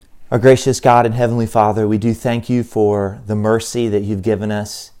Our gracious God and Heavenly Father, we do thank you for the mercy that you've given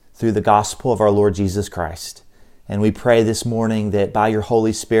us through the gospel of our Lord Jesus Christ. And we pray this morning that by your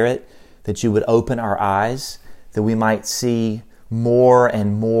Holy Spirit, that you would open our eyes, that we might see more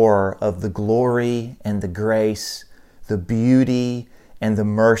and more of the glory and the grace, the beauty and the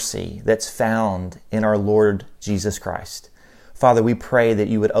mercy that's found in our Lord Jesus Christ. Father, we pray that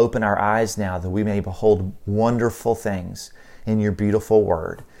you would open our eyes now, that we may behold wonderful things in your beautiful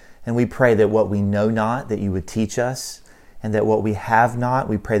word. And we pray that what we know not, that you would teach us, and that what we have not,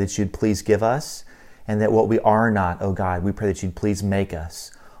 we pray that you'd please give us, and that what we are not, oh God, we pray that you'd please make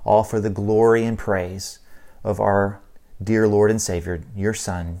us, all for the glory and praise of our dear Lord and Savior, your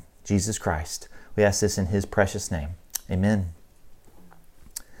Son, Jesus Christ. We ask this in his precious name. Amen.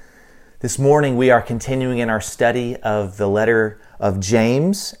 This morning we are continuing in our study of the letter of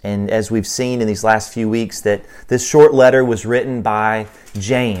James, and as we've seen in these last few weeks, that this short letter was written by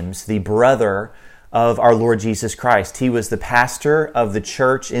James, the brother of our Lord Jesus Christ. He was the pastor of the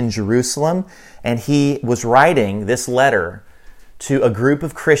church in Jerusalem, and he was writing this letter to a group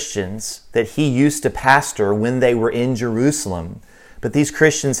of Christians that he used to pastor when they were in Jerusalem. But these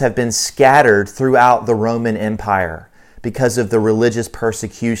Christians have been scattered throughout the Roman Empire because of the religious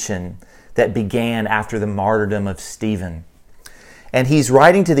persecution that began after the martyrdom of Stephen. And he's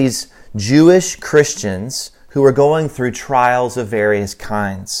writing to these Jewish Christians who are going through trials of various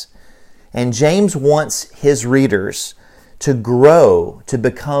kinds. And James wants his readers to grow, to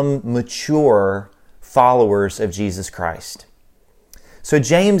become mature followers of Jesus Christ. So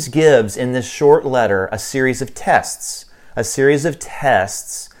James gives in this short letter a series of tests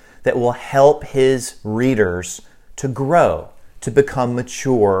that will help his readers to grow, to become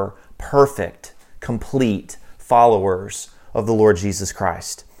mature, perfect, complete followers of the Lord Jesus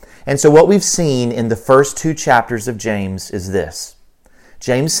Christ. And so what we've seen in the first two chapters of James is this.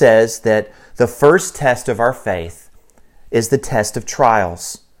 James says that the first test of our faith is the test of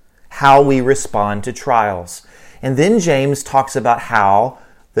trials, how we respond to trials. And then James talks about how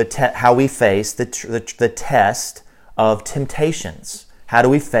we face the test of temptations. How do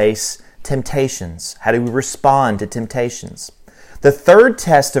we face temptations? How do we respond to temptations? The third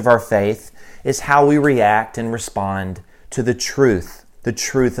test of our faith is how we react and respond to the truth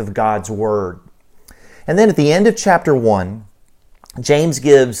of God's Word. And then at the end of chapter 1, James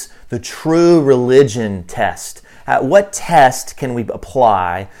gives the true religion test. What test can we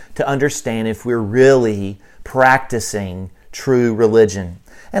apply to understand if we're really practicing true religion?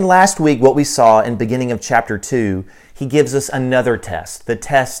 And last week, what we saw in beginning of chapter 2, he gives us another test, the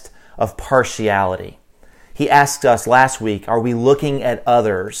test of partiality. He asked us last week, are we looking at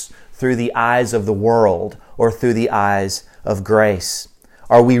others through the eyes of the world or through the eyes of grace?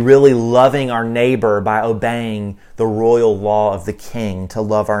 Are we really loving our neighbor by obeying the royal law of the king to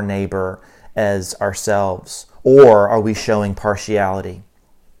love our neighbor as ourselves? Or are we showing partiality?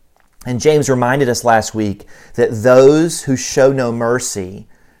 And James reminded us last week that those who show no mercy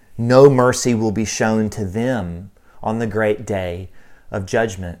will be shown to them on the great day of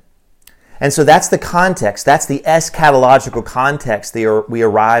judgment. And so that's the context. That's the eschatological context that we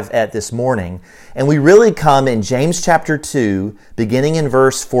arrive at this morning. And we really come in James chapter 2, beginning in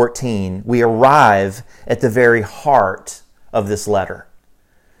verse 14, we arrive at the very heart of this letter.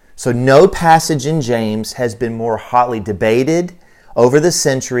 So no passage in James has been more hotly debated over the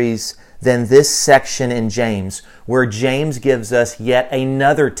centuries than this section in James, where James gives us yet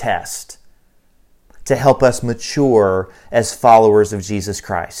another test to help us mature as followers of Jesus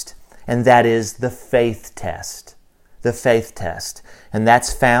Christ. And that is the faith test. The faith test. And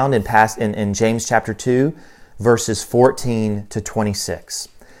that's found in James chapter 2, verses 14 to 26.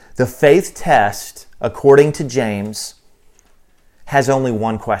 The faith test, according to James, has only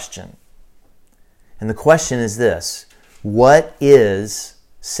one question. And the question is this: what is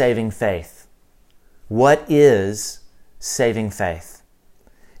saving faith? What is saving faith?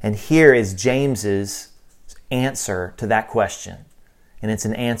 And here is James's answer to that question. And it's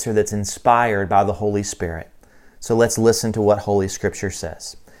an answer that's inspired by the Holy Spirit. So let's listen to what Holy Scripture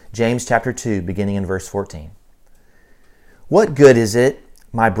says. James chapter 2, beginning in verse 14. What good is it,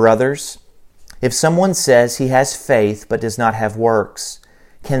 my brothers, if someone says he has faith but does not have works?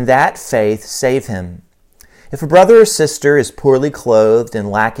 Can that faith save him? If a brother or sister is poorly clothed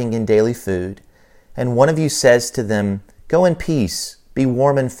and lacking in daily food, and one of you says to them, "Go in peace, be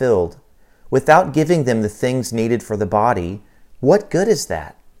warm and filled," without giving them the things needed for the body, what good is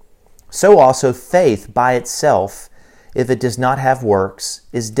that? So also faith by itself, if it does not have works,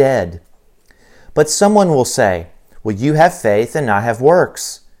 is dead. But someone will say, "Well, you have faith and I have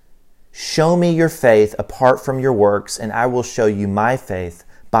works. Show me your faith apart from your works, and I will show you my faith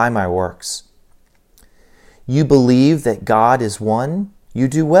by my works. You believe that God is one? You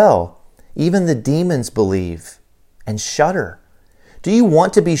do well. Even the demons believe and shudder. Do you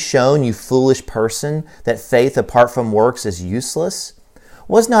want to be shown, you foolish person, that faith apart from works is useless?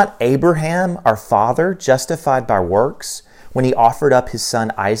 Was not Abraham, our father, justified by works when he offered up his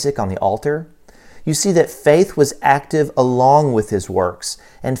son Isaac on the altar? You see that faith was active along with his works,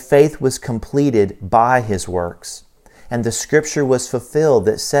 and faith was completed by his works. And the scripture was fulfilled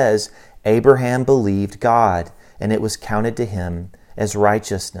that says, Abraham believed God, and it was counted to him as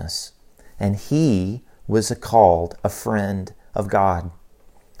righteousness. And he was called a friend of God.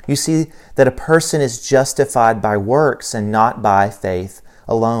 You see that a person is justified by works and not by faith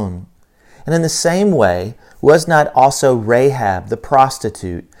alone. And in the same way, was not also Rahab the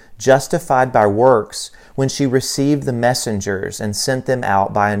prostitute justified by works when she received the messengers and sent them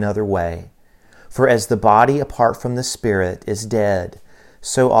out by another way? For as the body apart from the spirit is dead,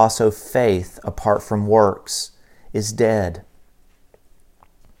 so also faith apart from works is dead.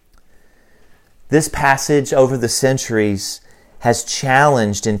 This passage over the centuries has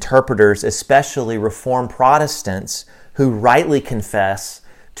challenged interpreters, especially Reformed Protestants, who rightly confess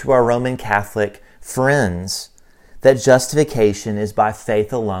to our Roman Catholic friends that justification is by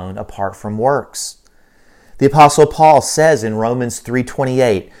faith alone apart from works. The Apostle Paul says in Romans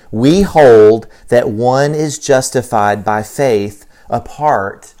 3:28, we hold that one is justified by faith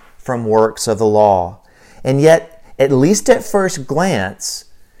apart from works of the law. And yet, at least at first glance,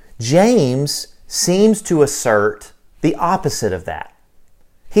 James seems to assert the opposite of that.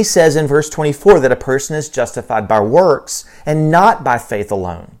 He says in verse 24 that a person is justified by works and not by faith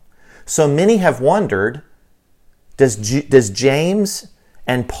alone. So many have wondered, does James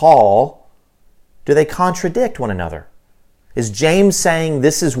and Paul, do they contradict one another? Is James saying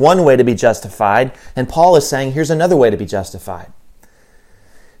this is one way to be justified, and Paul is saying here's another way to be justified?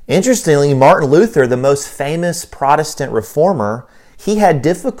 Interestingly, Martin Luther, the most famous Protestant reformer, he had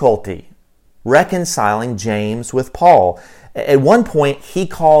difficulty reconciling James with Paul. At one point, he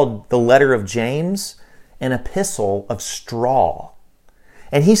called the letter of James an epistle of straw.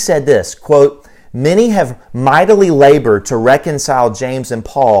 And he said this, quote, many have mightily labored to reconcile James and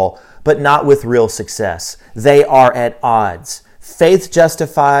Paul, but not with real success. They are at odds. Faith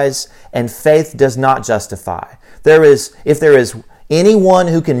justifies and faith does not justify. If there is anyone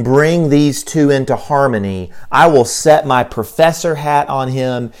who can bring these two into harmony, I will set my professor hat on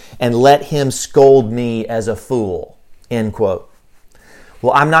him and let him scold me as a fool. End quote.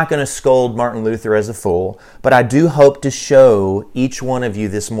 Well, I'm not going to scold Martin Luther as a fool, but I do hope to show each one of you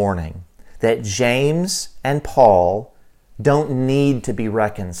this morning that James and Paul don't need to be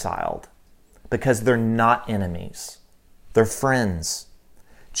reconciled because they're not enemies. They're friends.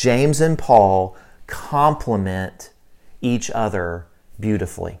 James and Paul complement each other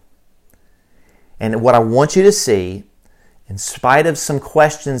beautifully. And what I want you to see, in spite of some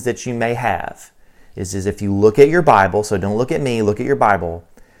questions that you may have, is if you look at your Bible, so don't look at me, look at your Bible,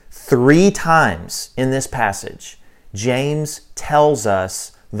 3 times in this passage, James tells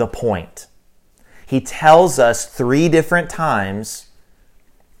us the point. He tells us 3 different times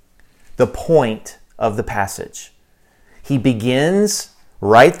the point of the passage. He begins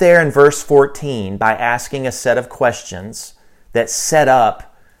right there in verse 14 by asking a set of questions that set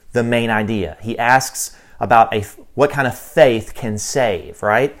up the main idea. He asks about what kind of faith can save,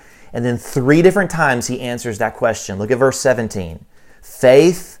 right? And then 3 different times he answers that question. Look at verse 17.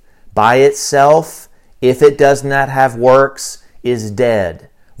 Faith by itself, if it does not have works, is dead.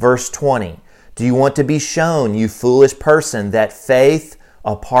 Verse 20. Do you want to be shown, you foolish person, that faith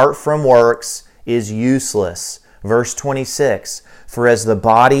apart from works is useless? Verse 26. For as the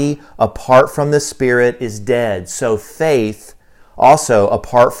body apart from the spirit is dead, so faith also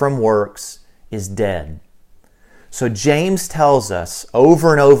apart from works is dead. So James tells us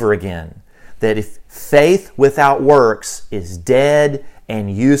over and over again that if faith without works is dead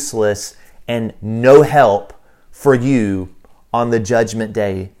and useless and no help for you on the judgment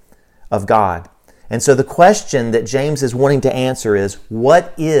day of God. And so the question that James is wanting to answer is,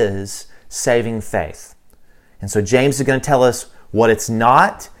 what is saving faith? And so James is going to tell us what it's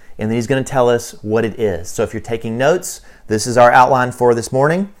not, and then he's going to tell us what it is. So if you're taking notes, this is our outline for this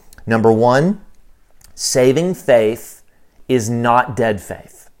morning. Number 1, saving faith is not dead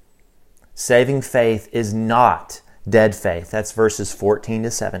faith. Saving faith is not dead faith. That's verses 14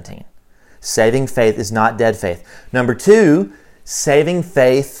 to 17. Saving faith is not dead faith. Number 2, saving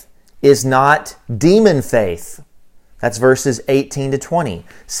faith is not demon faith. That's verses 18 to 20.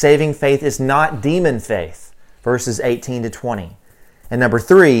 Saving faith is not demon faith. Verses 18 to 20. And number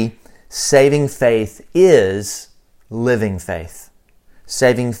 3, saving faith is living faith.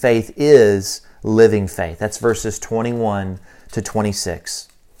 Saving faith is living faith. That's verses 21 to 26.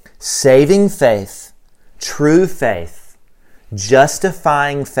 Saving faith, true faith,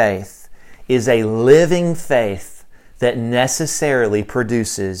 justifying faith is a living faith that necessarily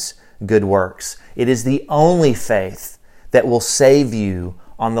produces good works. It is the only faith that will save you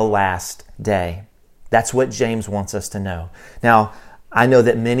on the last day. That's what James wants us to know. Now, I know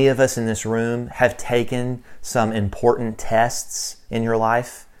that many of us in this room have taken some important tests in your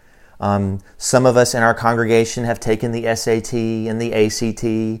life. Some of us in our congregation have taken the SAT and the ACT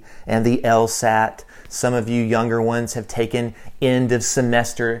and the LSAT. Some of you younger ones have taken end of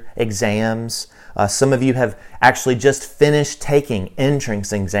semester exams. Some of you have actually just finished taking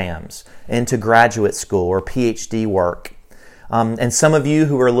entrance exams into graduate school or PhD work. And some of you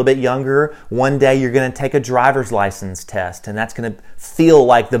who are a little bit younger, one day you're going to take a driver's license test, and that's going to feel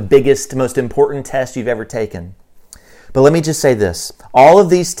like the biggest, most important test you've ever taken. But let me just say this. All of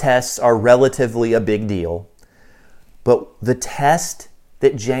these tests are relatively a big deal. But the test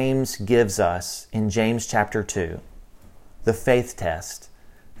that James gives us in James chapter 2, the faith test,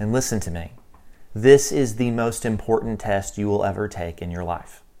 and listen to me, this is the most important test you will ever take in your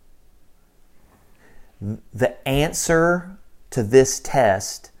life. The answer to this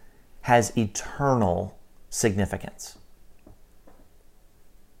test has eternal significance.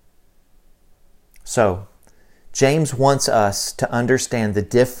 So, James wants us to understand the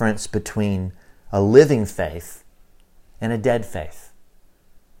difference between a living faith and a dead faith.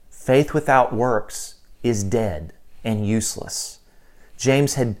 Faith without works is dead and useless.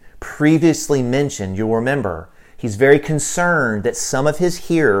 James had previously mentioned, you'll remember, he's very concerned that some of his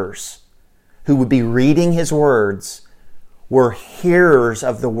hearers who would be reading his words were hearers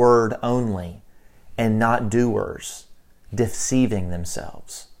of the word only and not doers, deceiving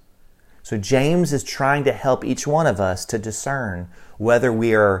themselves. So James is trying to help each one of us to discern whether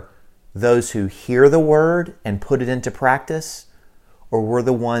we are those who hear the word and put it into practice, or we're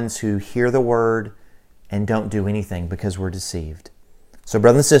the ones who hear the word and don't do anything because we're deceived. So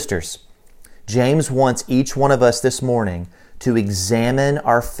brothers and sisters, James wants each one of us this morning to examine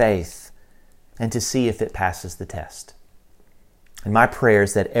our faith and to see if it passes the test. And my prayer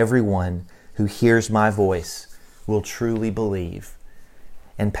is that everyone who hears my voice will truly believe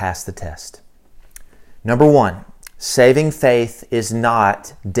and pass the test. Number one, saving faith is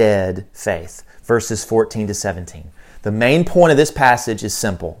not dead faith. Verses 14 to 17. The main point of this passage is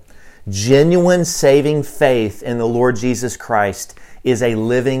simple. Genuine saving faith in the Lord Jesus Christ is a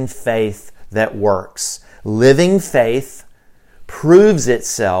living faith that works. Living faith proves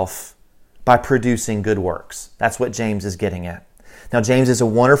itself by producing good works. That's what James is getting at. Now, James is a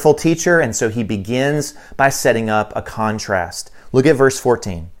wonderful teacher, and so he begins by setting up a contrast. Look at verse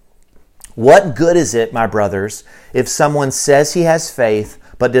 14. What good is it, my brothers, if someone says he has faith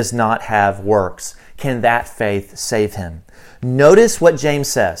but does not have works? Can that faith save him? Notice what James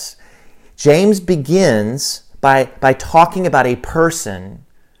says. James begins by talking about a person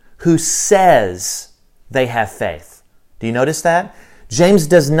who says they have faith. Do you notice that? James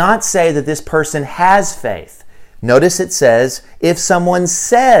does not say that this person has faith. Notice it says, if someone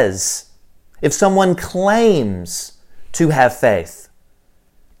claims to have faith.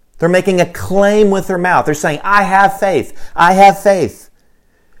 They're making a claim with their mouth. They're saying, I have faith. I have faith.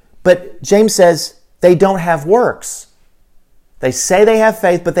 But James says they don't have works. They say they have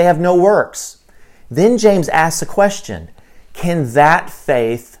faith, but they have no works. Then James asks a question. Can that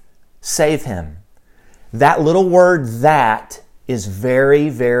faith save him? That little word, that, is very,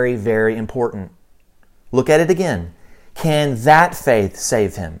 very, very important. Look at it again. Can that faith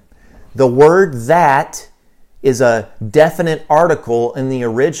save him? The word that is a definite article in the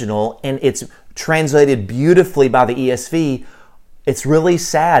original, and it's translated beautifully by the ESV. It's really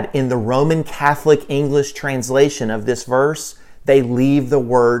sad. In the Roman Catholic English translation of this verse, they leave the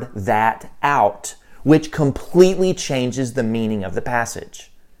word that out, which completely changes the meaning of the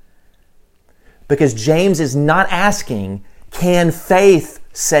passage. Because James is not asking, can faith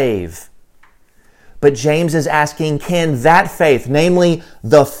save? But James is asking, can that faith, namely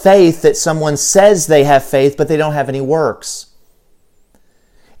the faith that someone says they have faith, but they don't have any works?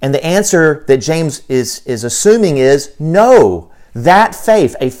 And the answer that James is assuming is no. That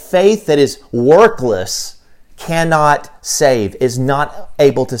faith, a faith that is workless, cannot save, is not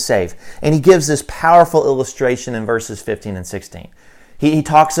able to save. And he gives this powerful illustration in verses 15 and 16. He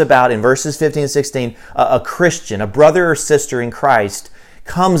talks about, in verses 15 and 16, a Christian, a brother or sister in Christ,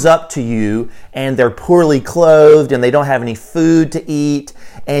 comes up to you and they're poorly clothed and they don't have any food to eat,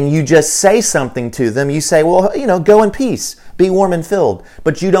 and you just say something to them, you say, well, go in peace, be warm and filled,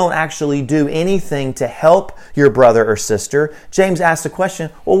 but you don't actually do anything to help your brother or sister. James asks the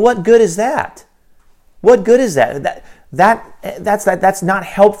question, well, what good is that? What good is that? That's not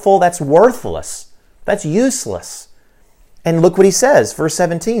helpful. That's worthless. That's useless. And look what he says, verse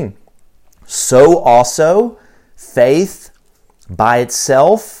 17. So also faith by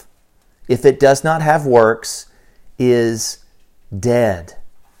itself, if it does not have works, is dead.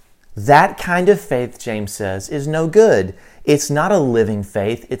 That kind of faith, James says, is no good. It's not a living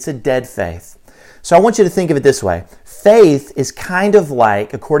faith. It's a dead faith. So I want you to think of it this way. Faith is kind of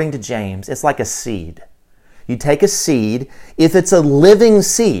like, according to James, it's like a seed. You take a seed. If it's a living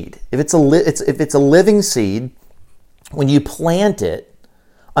seed, if it's a living seed, when you plant it,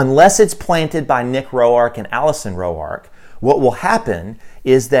 unless it's planted by Nick Roark and Allison Roark, what will happen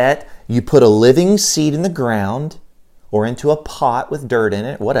is that you put a living seed in the ground or into a pot with dirt in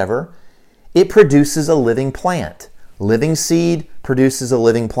it, whatever. It produces a living plant. Living seed produces a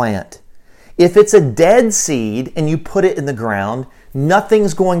living plant. If it's a dead seed and you put it in the ground,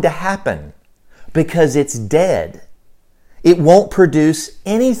 nothing's going to happen because it's dead. It won't produce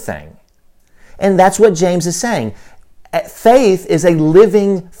anything. And that's what James is saying. Faith is a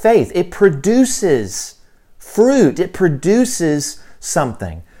living faith. It produces fruit. It produces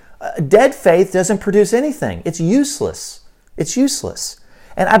something. Dead faith doesn't produce anything. It's useless. It's useless.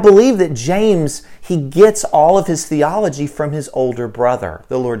 And I believe that James, he gets all of his theology from his older brother,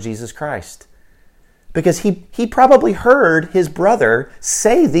 the Lord Jesus Christ. Because he probably heard his brother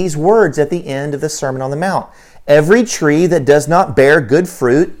say these words at the end of the Sermon on the Mount. Every tree that does not bear good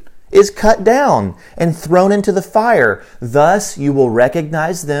fruit is cut down and thrown into the fire. Thus you will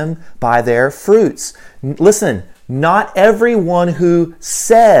recognize them by their fruits. Listen, not everyone who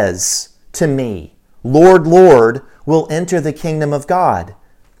says to me, Lord, Lord, will enter the kingdom of God,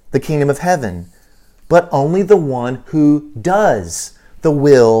 the kingdom of heaven, but only the one who does the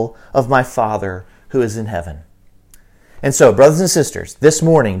will of my Father who is in heaven. And so, brothers and sisters, this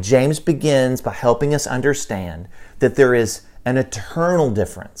morning, James begins by helping us understand that there is an eternal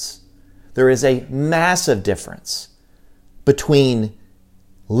difference. There is a massive difference between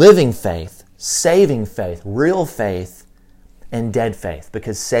living faith, saving faith, real faith, and dead faith,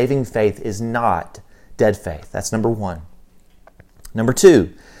 because saving faith is not dead faith. That's number one. Number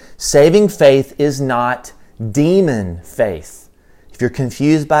two, saving faith is not demon faith. If you're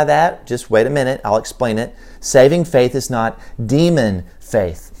confused by that, just wait a minute, I'll explain it. Saving faith is not demon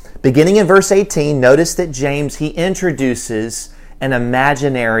faith. Beginning in verse 18, notice that James, he introduces an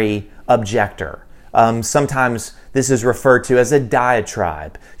imaginary objector. Sometimes this is referred to as a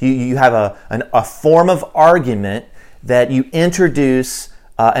diatribe. You have a form of argument that you introduce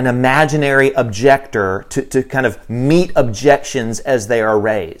an imaginary objector to kind of meet objections as they are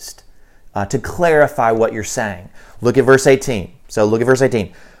raised, to clarify what you're saying. Look at verse 18. So look at verse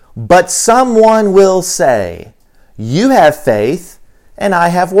 18. But someone will say, you have faith and I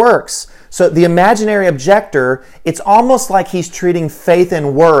have works. So the imaginary objector, it's almost like he's treating faith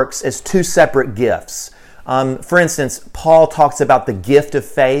and works as two separate gifts. For instance, Paul talks about the gift of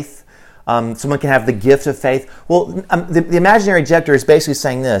faith. Someone can have the gift of faith. Well, the imaginary objector is basically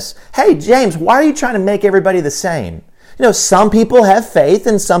saying this. Hey, James, why are you trying to make everybody the same? Some people have faith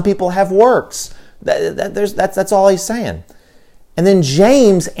and some people have works. That's all he's saying. And then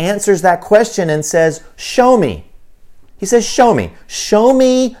James answers that question and says, show me. He says, show me. Show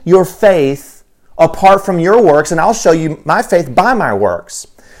me your faith apart from your works, and I'll show you my faith by my works.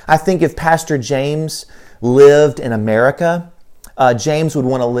 I think if Pastor James lived in America, James would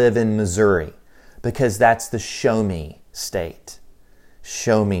want to live in Missouri, because that's the show me state.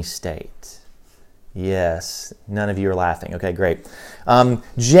 Show me state. Yes, none of you are laughing. Okay, great.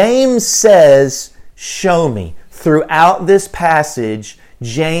 James says, show me. Throughout this passage,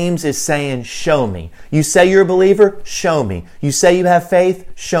 James is saying, show me. You say you're a believer? Show me. You say you have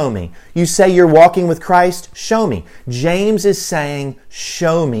faith? Show me. You say you're walking with Christ? Show me. James is saying,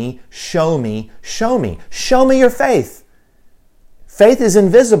 show me, show me, show me. Show me your faith. Faith is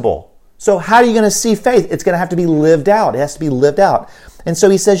invisible. So how are you going to see faith? It's going to have to be lived out. It has to be lived out. And so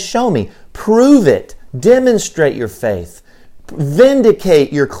he says, show me. Prove it. Demonstrate your faith.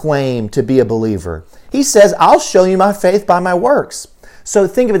 Vindicate your claim to be a believer. He says, I'll show you my faith by my works. So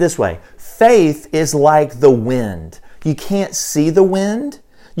think of it this way. Faith is like the wind. You can't see the wind.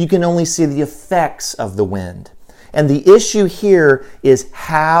 You can only see the effects of the wind. And the issue here is,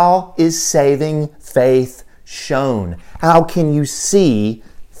 how is saving faith shown? How can you see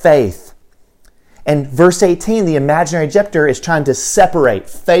faith? And verse 18, the imaginary objector is trying to separate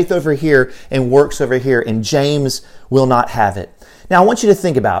faith over here and works over here, and James will not have it. Now, I want you to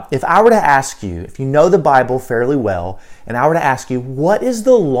think about, if I were to ask you, if you know the Bible fairly well, and I were to ask you, what is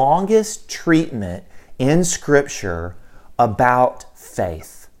the longest treatment in Scripture about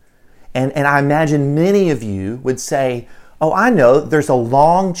faith? And I imagine many of you would say, oh, I know, there's a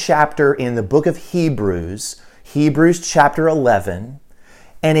long chapter in the book of Hebrews chapter 11,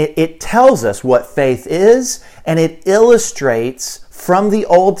 and it tells us what faith is, and it illustrates from the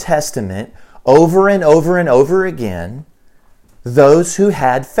Old Testament over and over and over again those who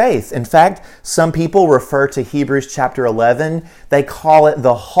had faith. In fact, some people refer to Hebrews chapter 11, they call it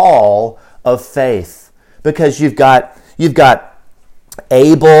the hall of faith, because you've got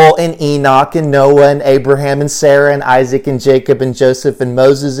Abel and Enoch and Noah and Abraham and Sarah and Isaac and Jacob and Joseph and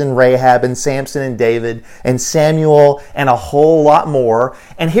Moses and Rahab and Samson and David and Samuel and a whole lot more.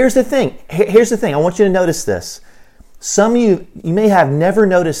 And here's the thing. I want you to notice this. Some of you may have never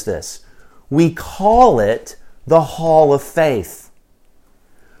noticed this. We call it the hall of faith.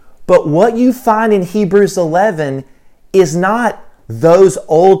 But what you find in Hebrews 11 is not those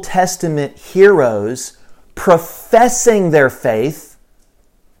Old Testament heroes professing their faith.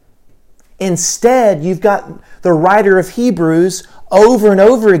 Instead, you've got the writer of Hebrews over and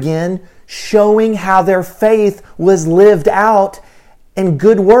over again showing how their faith was lived out in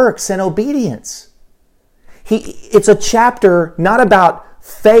good works and obedience. It's a chapter not about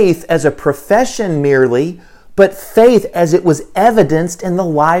faith as a profession merely, but faith as it was evidenced in the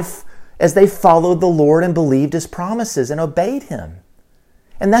life as they followed the Lord and believed His promises and obeyed Him.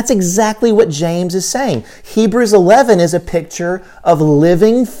 And that's exactly what James is saying. Hebrews 11 is a picture of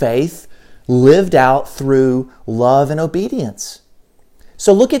living faith lived out through love and obedience.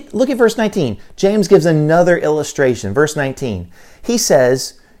 So look at verse 19. James gives another illustration. Verse 19. He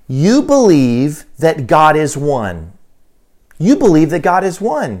says, you believe that God is one. You believe that God is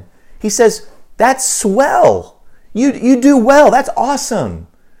one. He says, that's swell. You do well. That's awesome.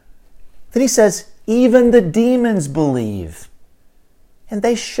 Then he says, even the demons believe, and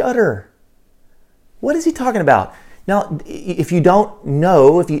they shudder. What is he talking about? Now, if you don't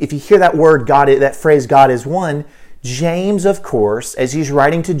know, if you hear that word God, that phrase God is one, James, of course, as he's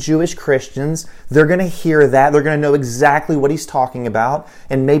writing to Jewish Christians, they're going to hear that. They're going to know exactly what he's talking about.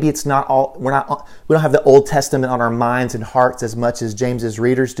 And maybe it's not all, we don't have the Old Testament on our minds and hearts as much as James's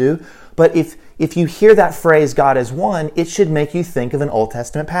readers do. But if you hear that phrase God is one, it should make you think of an Old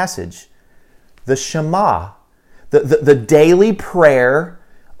Testament passage. The Shema, the daily prayer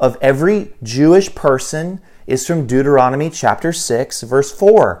of every Jewish person is from Deuteronomy chapter 6, verse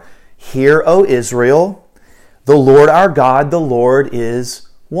 4. Hear, O Israel, the Lord our God, the Lord is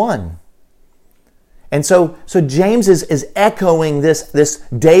one. And so James is echoing this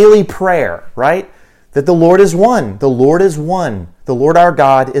daily prayer, right? That the Lord is one. The Lord is one. The Lord our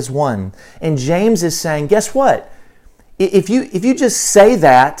God is one. And James is saying, guess what? If you just say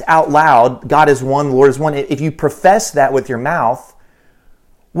that out loud, God is one, the Lord is one, if you profess that with your mouth,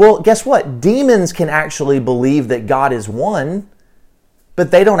 well, guess what? Demons can actually believe that God is one,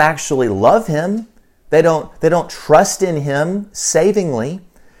 but they don't actually love Him. They don't trust in Him savingly.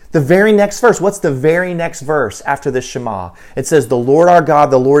 The very next verse, what's the very next verse after the Shema? It says, the Lord our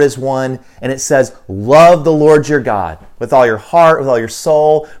God, the Lord is one, and it says, love the Lord your God with all your heart, with all your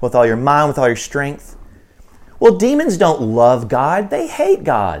soul, with all your mind, with all your strength. Well, demons don't love God. They hate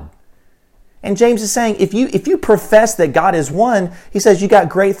God. And James is saying, if you profess that God is one, he says, you got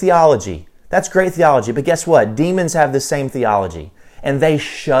great theology. That's great theology. But guess what? Demons have the same theology. And they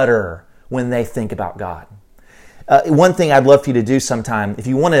shudder when they think about God. One thing I'd love for you to do sometime, if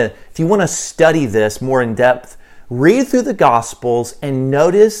you want to study this more in depth, read through the Gospels and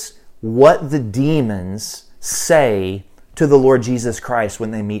notice what the demons say to the Lord Jesus Christ when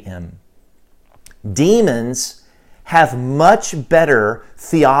they meet Him. Demons have much better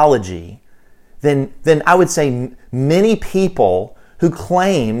theology than I would say many people who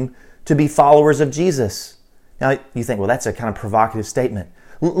claim to be followers of Jesus. Now you think, well, that's a kind of provocative statement.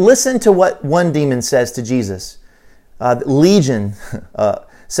 Listen to what one demon says to Jesus. Legion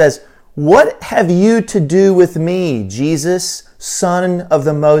says, what have you to do with me, Jesus, Son of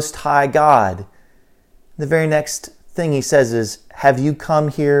the Most High God? The very next thing he says is, have you come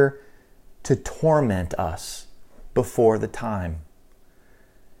here to torment us before the time?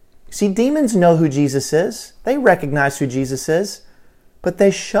 See, demons know who Jesus is. They recognize who Jesus is, but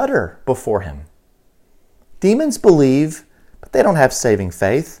they shudder before Him. Demons believe, but they don't have saving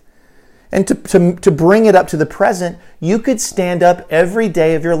faith. And to bring it up to the present, you could stand up every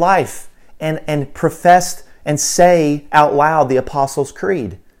day of your life and profess and say out loud the Apostles'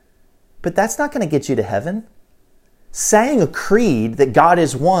 Creed. but that's not going to get you to heaven. Saying a creed that God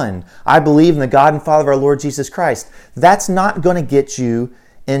is one, I believe in the God and Father of our Lord Jesus Christ, that's not going to get you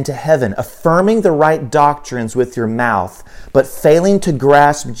into heaven. Affirming the right doctrines with your mouth, but failing to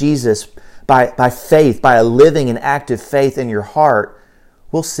grasp Jesus by faith, by a living and active faith in your heart,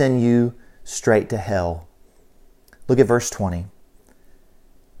 will send you straight to hell. Look at verse 20.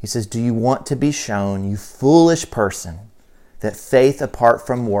 He says, do you want to be shown, you foolish person, that faith apart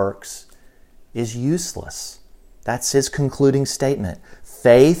from works is useless? That's his concluding statement.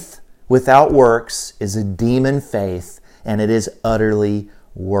 Faith without works is a demon faith, and it is utterly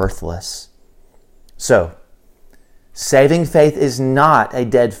worthless. So, saving faith is not a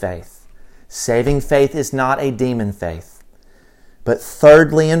dead faith. Saving faith is not a demon faith. But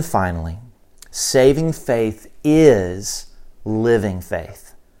thirdly and finally, saving faith is living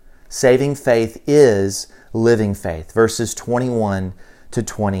faith. Saving faith is living faith. Verses 21 to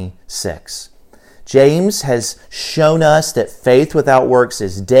 26. James has shown us that faith without works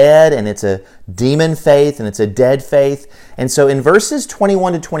is dead, and it's a demon faith, and it's a dead faith. And so in verses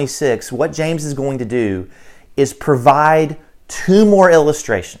 21 to 26, what James is going to do is provide two more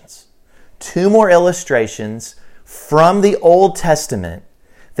illustrations from the Old Testament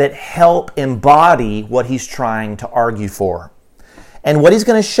that help embody what he's trying to argue for. And what he's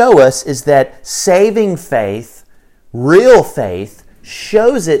going to show us is that saving faith, real faith,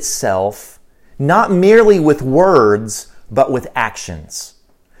 shows itself not merely with words, but with actions.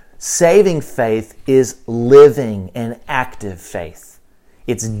 Saving faith is living and active faith.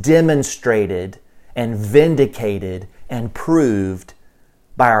 It's demonstrated and vindicated and proved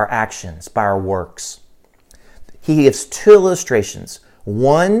by our actions, by our works. He gives two illustrations,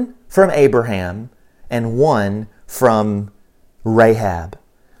 one from Abraham and one from Rahab.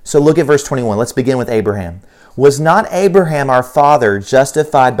 So look at verse 21. Let's begin with Abraham. Was not Abraham our father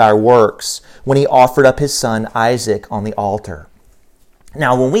justified by works when he offered up his son Isaac on the altar?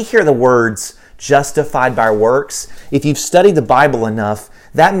 Now, when we hear the words justified by works, if you've studied the Bible enough,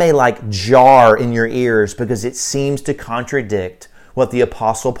 that may jar in your ears because it seems to contradict what the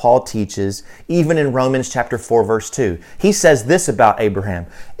Apostle Paul teaches, even in Romans chapter 4, verse 2. He says this about Abraham.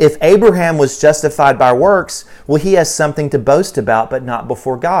 If Abraham was justified by works, well, he has something to boast about, but not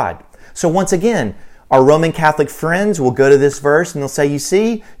before God. So once again, our Roman Catholic friends will go to this verse and they'll say, you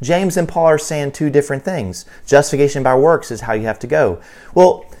see, James and Paul are saying two different things. Justification by works is how you have to go.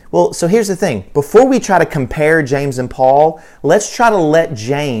 Well, so here's the thing. Before we try to compare James and Paul, let's try to let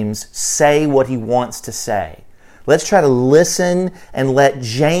James say what he wants to say. Let's try to listen and let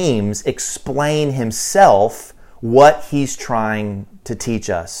James explain himself what he's trying to teach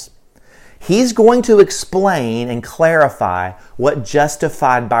us. He's going to explain and clarify what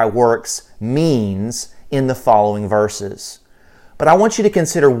justified by works means in the following verses. But I want you to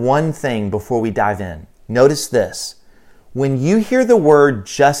consider one thing before we dive in. Notice this. When you hear the word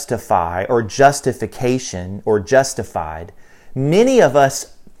justify or justification or justified, many of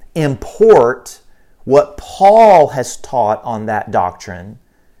us import what Paul has taught on that doctrine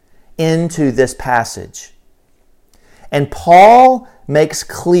into this passage. And Paul makes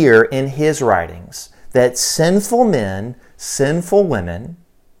clear in his writings that sinful men, sinful women,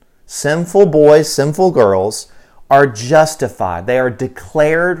 sinful boys, sinful girls are justified. They are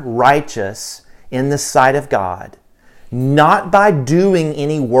declared righteous in the sight of God, not by doing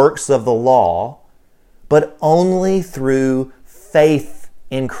any works of the law, but only through faith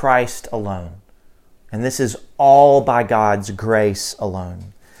in Christ alone. And this is all by God's grace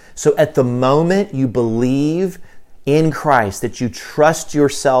alone. So at the moment you believe in Christ, that you trust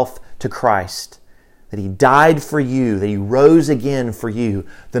yourself to Christ, that He died for you, that He rose again for you,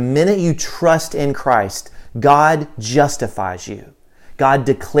 the minute you trust in Christ, God justifies you. God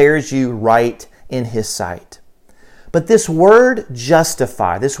declares you right in His sight. But this word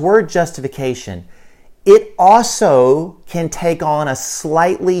justify, this word justification, it also can take on a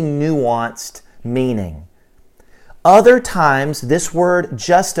slightly nuanced meaning. Other times, this word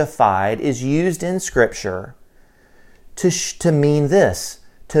justified is used in Scripture to mean this,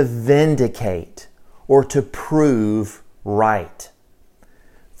 to vindicate or to prove right.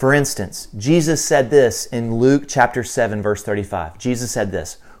 For instance, Jesus said this in Luke chapter 7, verse 35. Jesus said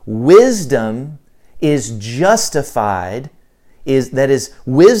this, wisdom is justified,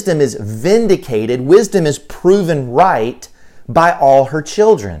 wisdom is vindicated, wisdom is proven right by all her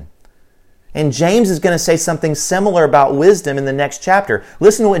children. And James is going to say something similar about wisdom in the next chapter.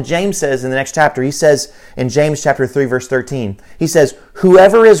 Listen to what James says in the next chapter. He says in James chapter 3, verse 13, he says,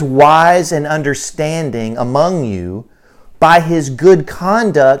 whoever is wise and understanding among you, by his good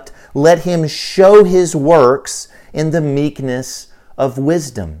conduct, let him show his works in the meekness of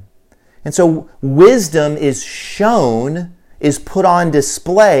wisdom. And so wisdom is shown, is put on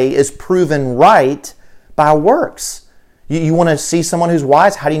display, is proven right by works. You want to see someone who's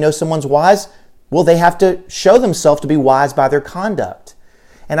wise? How do you know someone's wise? Well, they have to show themselves to be wise by their conduct.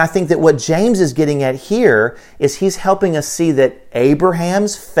 And I think that what James is getting at here is he's helping us see that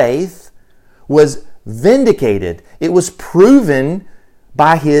Abraham's faith was vindicated. It was proven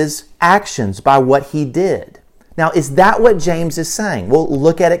by his actions, by what he did. Now, is that what James is saying? Well,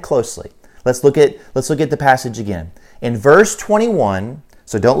 look at it closely. Let's look at the passage again. In verse 21,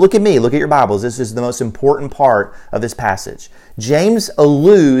 so don't look at me, look at your Bibles. This is the most important part of this passage. James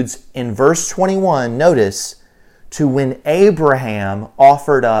alludes in verse 21, notice, to when Abraham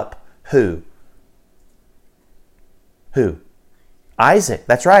offered up who? Who? Isaac.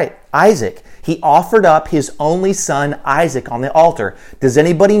 That's right, Isaac. He offered up his only son, Isaac, on the altar. Does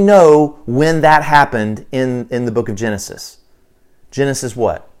anybody know when that happened in the book of Genesis? Genesis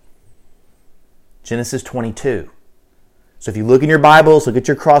what? Genesis 22. So if you look in your Bibles, look at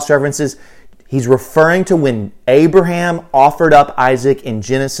your cross-references, he's referring to when Abraham offered up Isaac in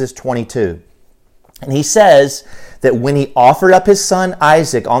Genesis 22. And he says that when he offered up his son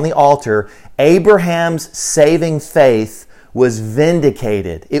Isaac on the altar, Abraham's saving faith was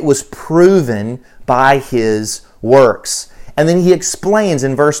vindicated. It was proven by his works. And then he explains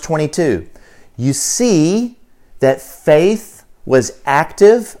in verse 22, you see that faith was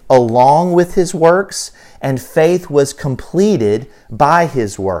active along with his works, and faith was completed by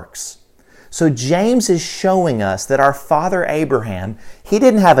his works. So James is showing us that our father Abraham, he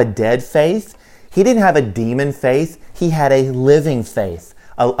didn't have a dead faith. He didn't have a demon faith. He had a living faith,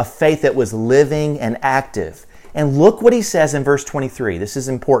 a faith that was living and active. And look what he says in verse 23. This is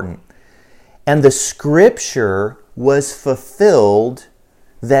important. And the scripture was fulfilled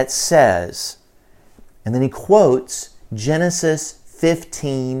that says, and then he quotes Genesis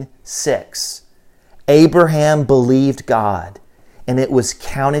 15:6. Abraham believed God, and it was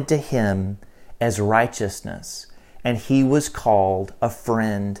counted to him as righteousness, and he was called a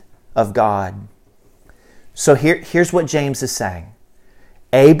friend of God. So here's what James is saying.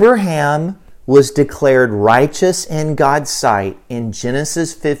 Abraham was declared righteous in God's sight in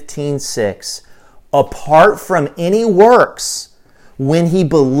Genesis 15:6 apart from any works when he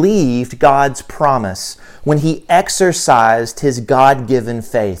believed God's promise, when he exercised his God-given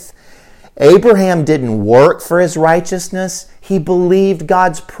faith. Abraham didn't work for his righteousness. He believed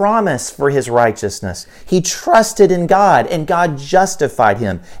God's promise for his righteousness. He trusted in God, and God justified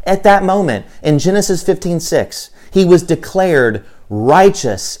him. At that moment, in Genesis 15:6, he was declared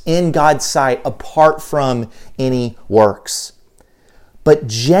righteous in God's sight apart from any works. But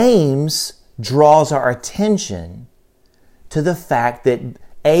James draws our attention to the fact that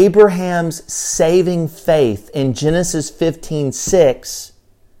Abraham's saving faith in Genesis 15:6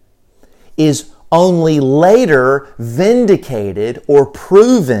 is only later vindicated or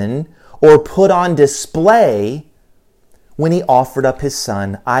proven or put on display when he offered up his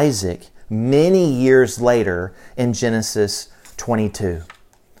son Isaac many years later in Genesis 22.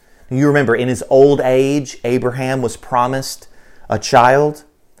 You remember, in his old age, Abraham was promised a child,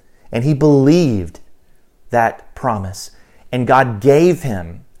 and he believed that promise. And God gave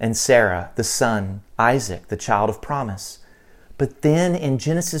him and Sarah the son, Isaac, the child of promise. But then in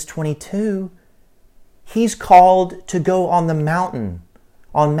Genesis 22, he's called to go on the mountain,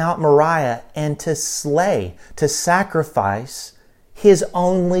 on Mount Moriah, and to slay, to sacrifice his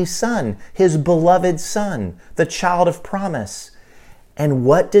only son, his beloved son, the child of promise. And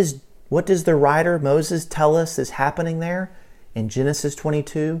what does the writer Moses tell us is happening there? In Genesis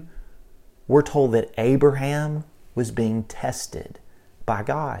 22, we're told that Abraham was being tested by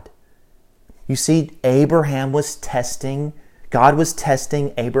God. You see, Abraham was testing, God was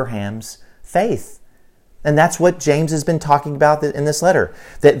testing Abraham's faith. And that's what James has been talking about in this letter.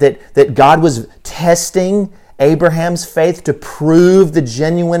 That God was testing Abraham's faith to prove the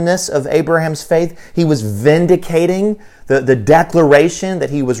genuineness of Abraham's faith. He was vindicating the declaration that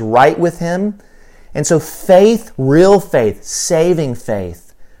he was right with him. And so faith, real faith, saving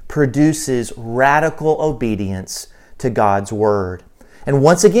faith, produces radical obedience to God's word. And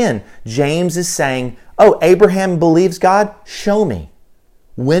once again, James is saying, oh, Abraham believes God? Show me.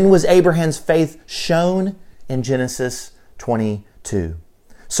 When was Abraham's faith shown? In Genesis 22.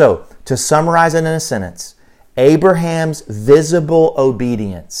 So, to summarize it in a sentence, Abraham's visible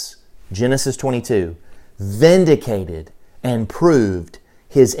obedience, Genesis 22, vindicated and proved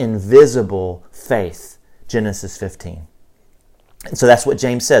his invisible faith, Genesis 15. And so that's what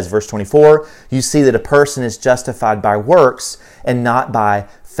James says, verse 24, you see that a person is justified by works and not by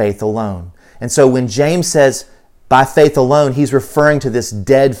faith alone. And so when James says by faith alone, he's referring to this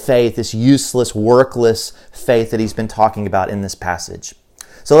dead faith, this useless, workless faith that he's been talking about in this passage.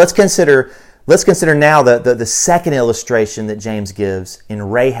 So let's consider now the second illustration that James gives in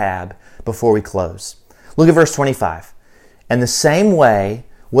Rahab before we close. Look at verse 25. And the same way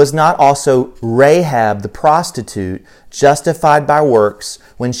was not also Rahab the prostitute justified by works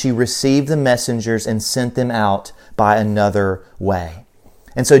when she received the messengers and sent them out by another way?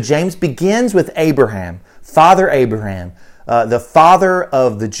 And so James begins with Abraham, Father Abraham, the father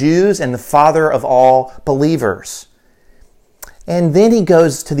of the Jews and the father of all believers. And then he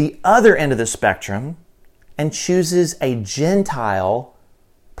goes to the other end of the spectrum and chooses a Gentile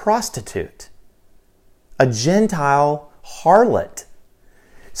prostitute, a Gentile harlot.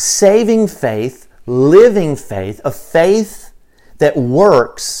 Saving faith, living faith, a faith that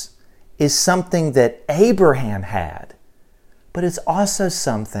works is something that Abraham had, but it's also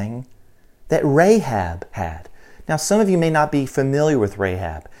something that Rahab had. Now, some of you may not be familiar with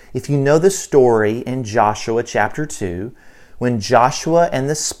Rahab. If you know the story in Joshua chapter 2, when Joshua and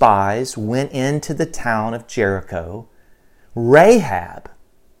the spies went into the town of Jericho, Rahab,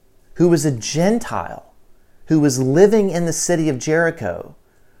 who was a Gentile, who was living in the city of Jericho,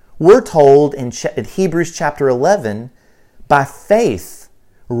 we're told in Hebrews chapter 11, by faith,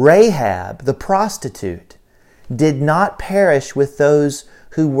 Rahab, the prostitute, did not perish with those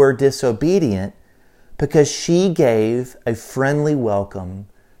who were disobedient because she gave a friendly welcome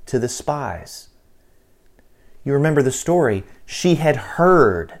to the spies. You remember the story. She had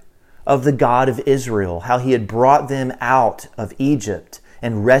heard of the God of Israel, how he had brought them out of Egypt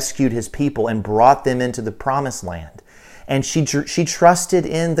and rescued his people and brought them into the promised land. And she trusted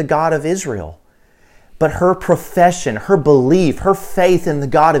in the God of Israel. But her profession, her belief, her faith in the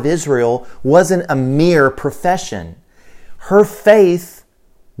God of Israel wasn't a mere profession. Her faith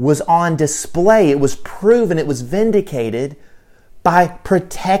was on display. It was proven, it was vindicated by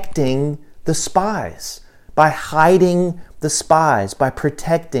protecting the spies, by hiding the spies, by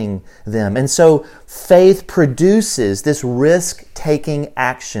protecting them. And so faith produces this risk-taking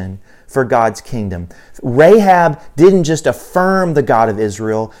action for God's kingdom. Rahab didn't just affirm the God of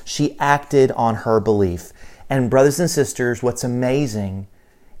Israel, she acted on her belief. And brothers and sisters, what's amazing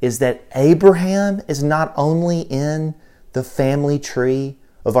is that Abraham is not only in the family tree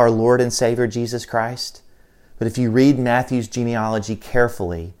of our Lord and Savior Jesus Christ, but if you read Matthew's genealogy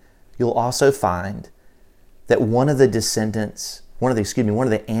carefully, you'll also find that one of the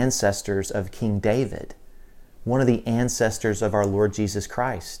ancestors of King David, one of the ancestors of our Lord Jesus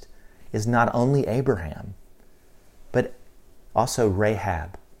Christ, is not only Abraham, but also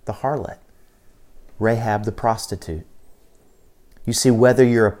Rahab the harlot, Rahab the prostitute. You see, whether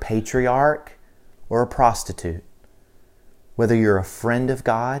you're a patriarch or a prostitute, whether you're a friend of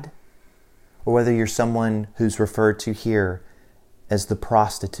God or whether you're someone who's referred to here as the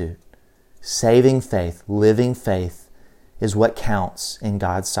prostitute, saving faith, living faith is what counts in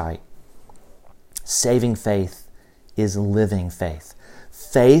God's sight. Saving faith is living faith.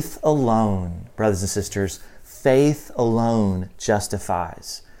 Faith alone, brothers and sisters, faith alone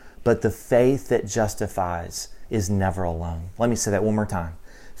justifies. But the faith that justifies is never alone. Let me say that one more time.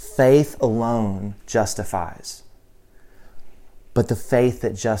 Faith alone justifies. But the faith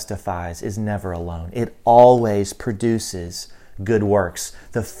that justifies is never alone. It always produces good works.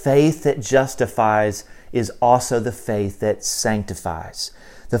 The faith that justifies is also the faith that sanctifies.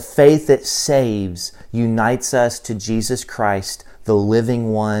 The faith that saves unites us to Jesus Christ, the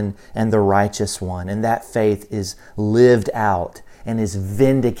living one and the righteous one. And that faith is lived out and is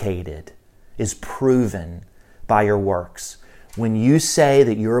vindicated, is proven by your works. When you say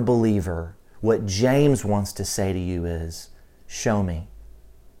that you're a believer, what James wants to say to you is, show me.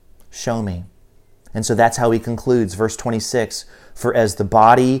 Show me. And so that's how he concludes, verse 26, for as the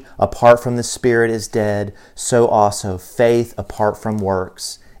body apart from the spirit is dead, so also faith apart from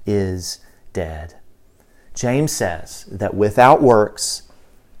works is dead. James says that without works,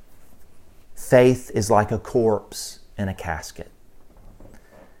 faith is like a corpse in a casket.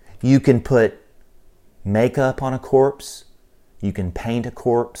 You can put makeup on a corpse, you can paint a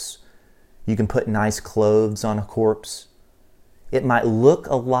corpse, you can put nice clothes on a corpse. It might look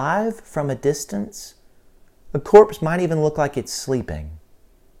alive from a distance. A corpse might even look like it's sleeping.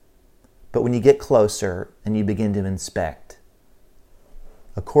 But when you get closer and you begin to inspect,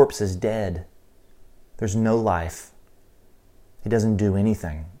 a corpse is dead. There's no life. It doesn't do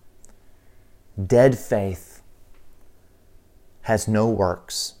anything. Dead faith has no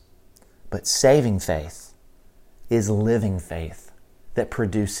works, but saving faith is living faith that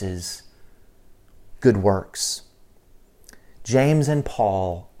produces good works. James and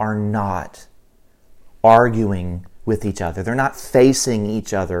Paul are not arguing with each other. They're not facing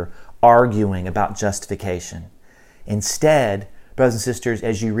each other, arguing about justification. Instead, brothers and sisters,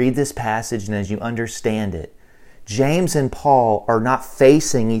 as you read this passage and as you understand it, James and Paul are not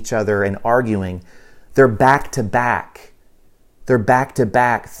facing each other and arguing. They're back to back. They're back to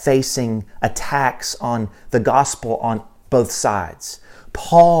back facing attacks on the gospel on both sides.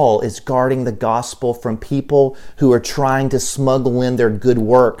 Paul is guarding the gospel from people who are trying to smuggle in their good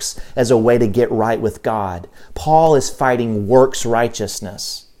works as a way to get right with God. Paul is fighting works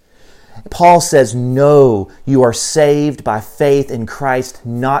righteousness. Paul says, no, you are saved by faith in Christ,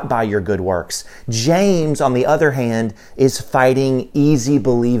 not by your good works. James, on the other hand, is fighting easy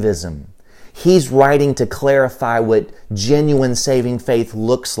believism. He's writing to clarify what genuine saving faith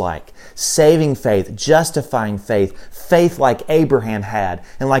looks like. Saving faith, justifying faith, faith like Abraham had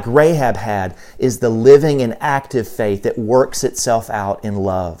and like Rahab had, is the living and active faith that works itself out in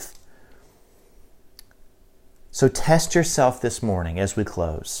love. So test yourself this morning as we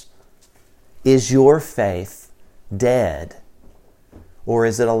close. Is your faith dead or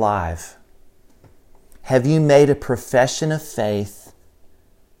is it alive? Have you made a profession of faith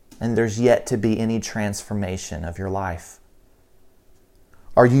and there's yet to be any transformation of your life?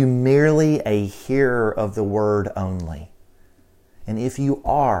 Are you merely a hearer of the word only? And if you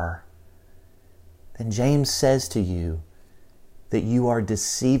are, then James says to you that you are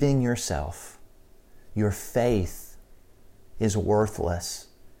deceiving yourself. Your faith is worthless,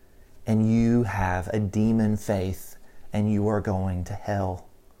 and you have a demon faith, and you are going to hell.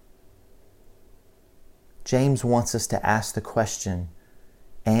 James wants us to ask the question,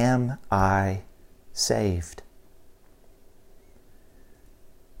 am I saved?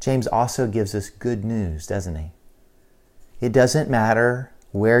 James also gives us good news, doesn't he? It doesn't matter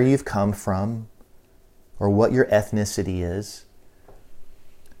where you've come from or what your ethnicity is.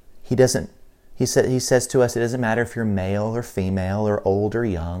 He says to us, it doesn't matter if you're male or female or old or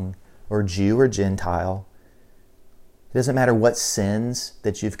young or Jew or Gentile. It doesn't matter what sins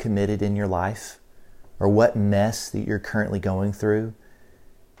that you've committed in your life or what mess that you're currently going through.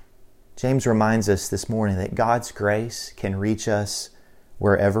 James reminds us this morning that God's grace can reach us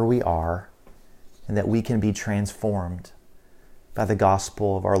wherever we are, and that we can be transformed by the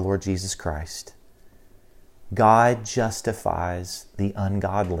gospel of our Lord Jesus Christ. God justifies the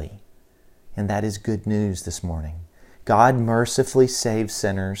ungodly, and that is good news this morning. God mercifully saves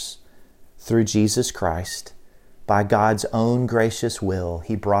sinners through Jesus Christ. By God's own gracious will,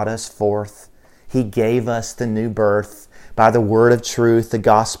 He brought us forth. He gave us the new birth by the word of truth, the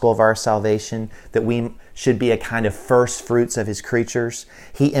gospel of our salvation, that we should be a kind of first fruits of His creatures.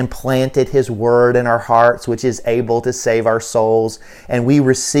 He implanted His word in our hearts, which is able to save our souls. And we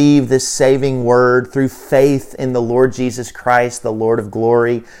receive this saving word through faith in the Lord Jesus Christ, the Lord of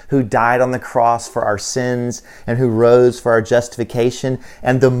glory, who died on the cross for our sins and who rose for our justification.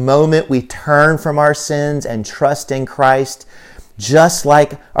 And the moment we turn from our sins and trust in Christ, just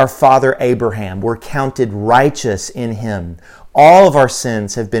like our father Abraham, we're counted righteous in Him. All of our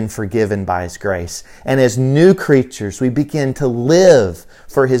sins have been forgiven by His grace. And as new creatures, we begin to live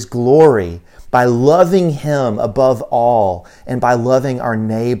for His glory by loving Him above all and by loving our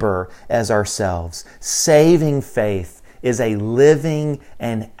neighbor as ourselves. Saving faith is a living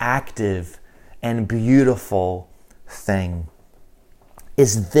and active and beautiful thing.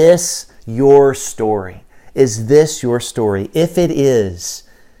 Is this your story? Is this your story? If it is,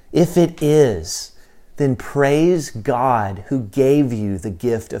 then praise God who gave you the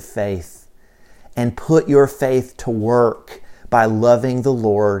gift of faith, and put your faith to work by loving the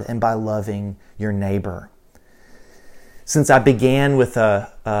Lord and by loving your neighbor. Since I began with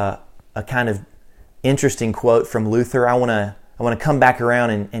a kind of interesting quote from Luther, I want to come back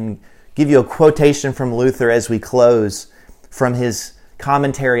around and give you a quotation from Luther as we close from his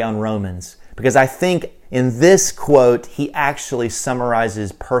commentary on Romans, because I think in this quote, he actually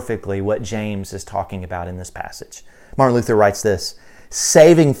summarizes perfectly what James is talking about in this passage. Martin Luther writes this: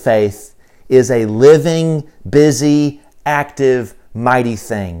 saving faith is a living, busy, active, mighty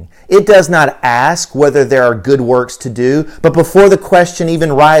thing. It does not ask whether there are good works to do, but before the question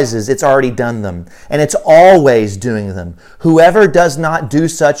even rises, it's already done them, and it's always doing them. Whoever does not do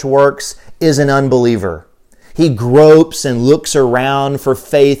such works is an unbeliever. He gropes and looks around for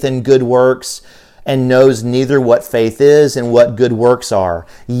faith and good works, and knows neither what faith is and what good works are.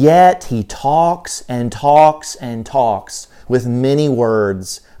 Yet he talks and talks and talks with many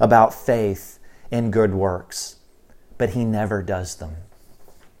words about faith and good works, but he never does them.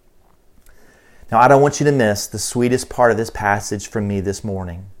 Now, I don't want you to miss the sweetest part of this passage from me this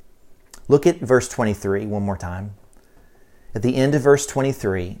morning. Look at verse 23 one more time. At the end of verse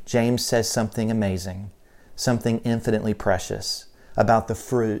 23, James says something amazing, something infinitely precious about the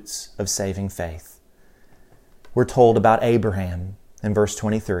fruits of saving faith. We're told about Abraham in verse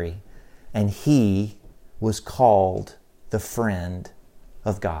 23, and he was called the friend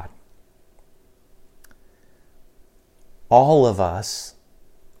of God. All of us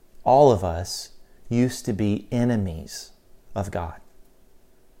used to be enemies of God.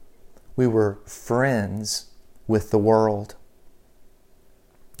 We were friends with the world.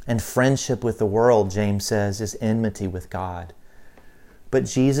 And friendship with the world, James says, is enmity with God. But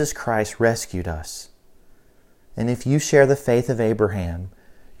Jesus Christ rescued us. And if you share the faith of Abraham,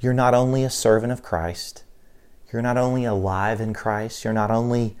 you're not only a servant of Christ, you're not only alive in Christ, you're not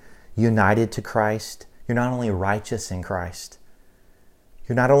only united to Christ, you're not only righteous in Christ,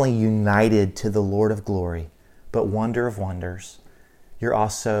 you're not only united to the Lord of glory, but wonder of wonders, you're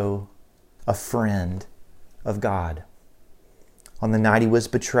also a friend of God. On the night he was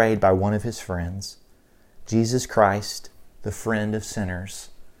betrayed by one of his friends, Jesus Christ, the friend of sinners,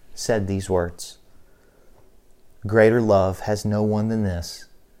 said these words, "Greater love has no one than this,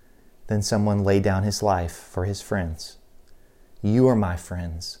 than someone lay down his life for his friends. You are my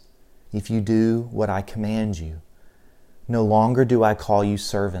friends, if you do what I command you. No longer do I call you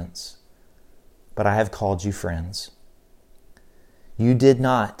servants, but I have called you friends. You did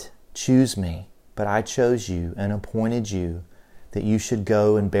not choose me, but I chose you and appointed you that you should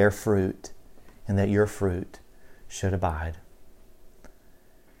go and bear fruit, and that your fruit should abide."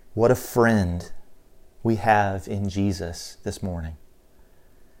 What a friend we have in Jesus this morning.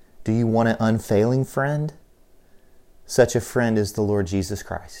 Do you want an unfailing friend? Such a friend is the Lord Jesus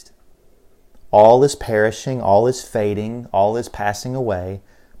Christ. All is perishing, all is fading, all is passing away,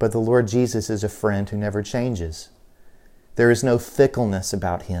 but the Lord Jesus is a friend who never changes. There is no fickleness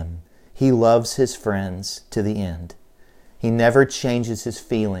about him. He loves his friends to the end. He never changes his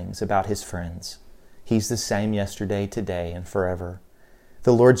feelings about his friends. He's the same yesterday, today, and forever.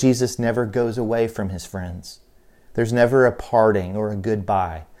 The Lord Jesus never goes away from his friends. There's never a parting or a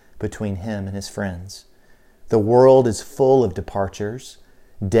goodbye between him and his friends. The world is full of departures.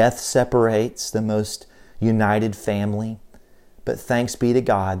 Death separates the most united family. But thanks be to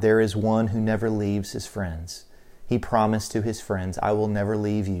God, there is one who never leaves his friends. He promised to his friends, "I will never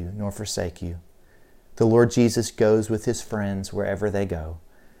leave you nor forsake you." The Lord Jesus goes with his friends wherever they go.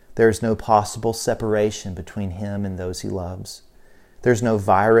 There is no possible separation between him and those he loves. There's no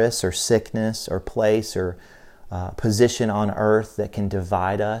virus or sickness or place or position on earth that can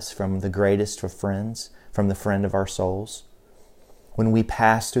divide us from the greatest of friends, from the friend of our souls. When we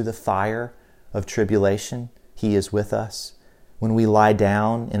pass through the fire of tribulation, he is with us. When we lie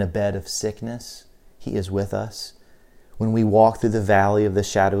down in a bed of sickness, he is with us. When we walk through the valley of the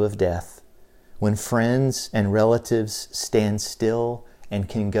shadow of death, when friends and relatives stand still and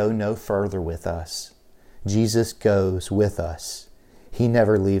can go no further with us, Jesus goes with us. He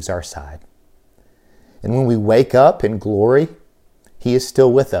never leaves our side. And when we wake up in glory, he is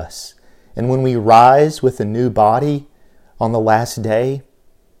still with us. And when we rise with a new body on the last day,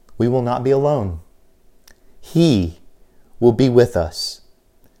 we will not be alone. He will be with us.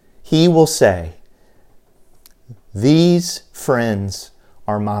 He will say, "These friends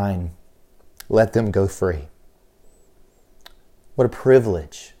are mine. Let them go free." What a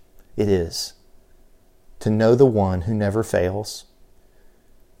privilege it is to know the one who never fails.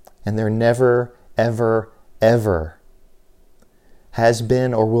 And there never, ever, ever has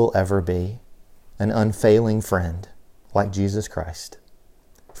been or will ever be an unfailing friend like Jesus Christ.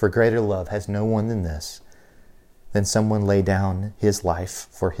 For greater love has no one than this, than someone lay down his life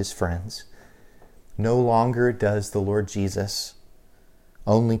for his friends. No longer does the Lord Jesus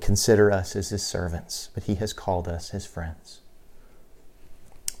only consider us as his servants, but he has called us his friends.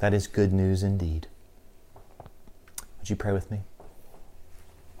 That is good news indeed. Would you pray with me?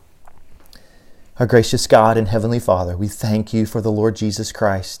 Our gracious God and Heavenly Father, we thank you for the Lord Jesus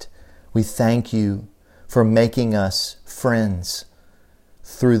Christ. We thank you for making us friends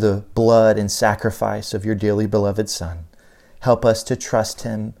through the blood and sacrifice of your dearly beloved Son. Help us to trust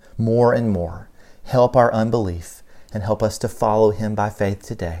him more and more. Help our unbelief and help us to follow him by faith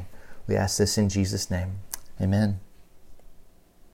today. We ask this in Jesus' name. Amen.